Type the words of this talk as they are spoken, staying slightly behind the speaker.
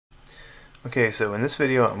Okay, so in this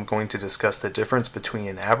video I'm going to discuss the difference between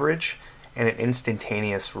an average and an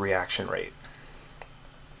instantaneous reaction rate.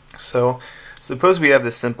 So suppose we have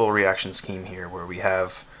this simple reaction scheme here where we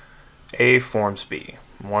have A forms B,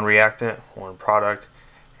 one reactant, one product,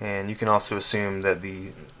 and you can also assume that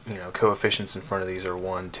the coefficients in front of these are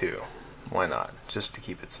 1, 2. Why not? Just to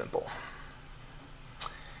keep it simple.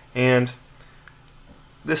 And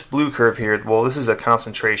this blue curve here, well, this is a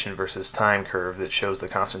concentration versus time curve that shows the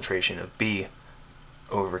concentration of B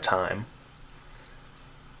over time.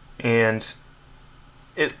 And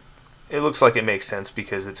it looks like it makes sense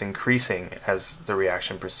because it's increasing as the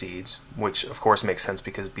reaction proceeds, which of course makes sense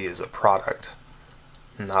because B is a product,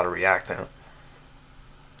 not a reactant.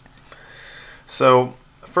 So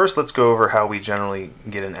first let's go over how we generally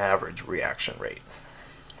get an average reaction rate.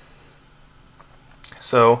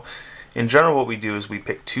 So in general, what we do is we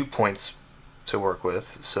pick 2 points to work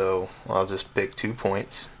with. So I'll just pick 2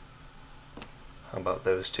 points. How about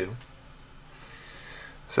those two?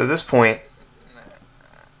 So this point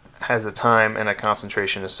has a time and a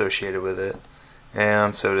concentration associated with it,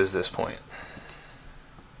 and so does this point.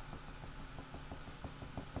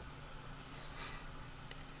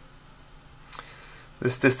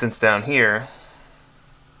 This distance down here,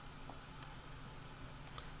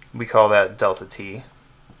 we call that delta T.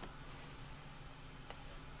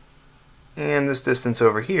 And this distance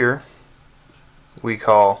over here we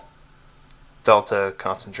call delta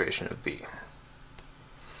concentration of B.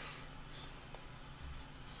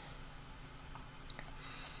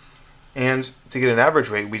 And to get an average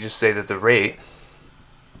rate, we just say that the rate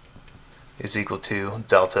is equal to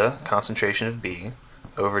delta concentration of B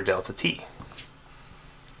over delta T.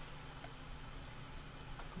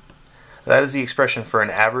 That is the expression for an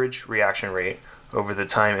average reaction rate over the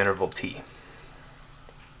time interval T.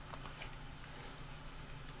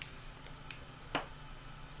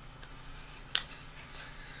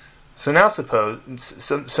 So now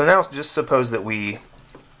just suppose that we,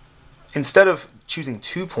 instead of choosing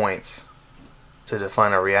 2 points to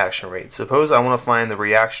define our reaction rate, suppose I want to find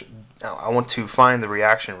the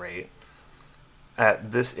reaction rate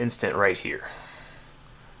at this instant right here,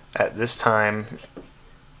 at this time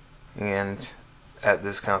and at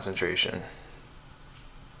this concentration.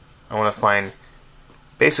 I want to find,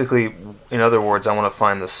 basically, in other words, I want to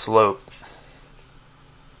find the slope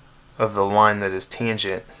of the line that is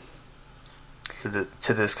tangent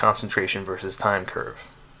to this concentration versus time curve.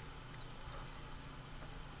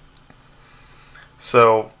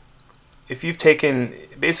 So if you've taken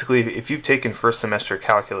first semester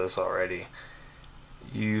calculus already,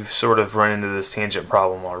 you've sort of run into this tangent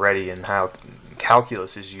problem already and how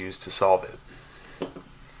calculus is used to solve it.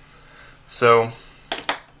 So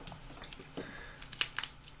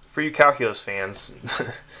for you calculus fans,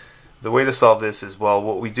 the way to solve this is, well,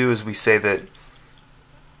 what we do is we say that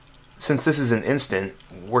since this is an instant,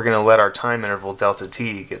 we're going to let our time interval delta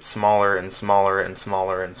t get smaller and smaller and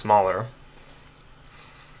smaller and smaller.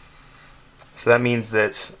 So that means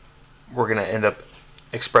that we're going to end up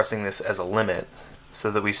expressing this as a limit, so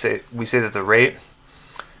that we say that the rate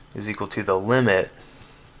is equal to the limit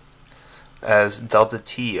as delta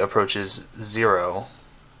t approaches 0,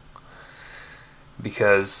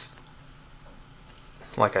 because,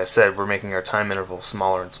 like I said, we're making our time interval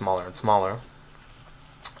smaller and smaller and smaller.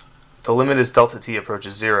 The limit as delta t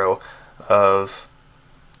approaches 0 of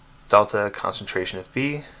delta concentration of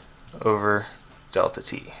B over delta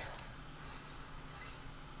T.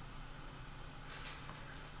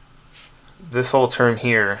 This whole term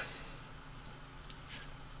here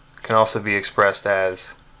can also be expressed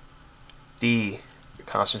as d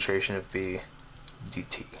concentration of B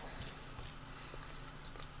dt,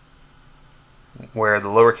 where the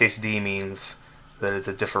lowercase d means that it's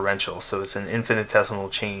a differential, so it's an infinitesimal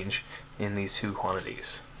change in these two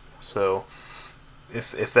quantities. So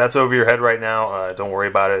if that's over your head right now, don't worry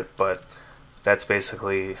about it, but that's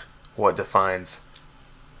basically what defines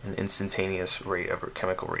an instantaneous rate of a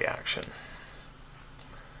chemical reaction.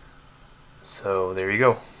 So there you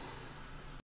go.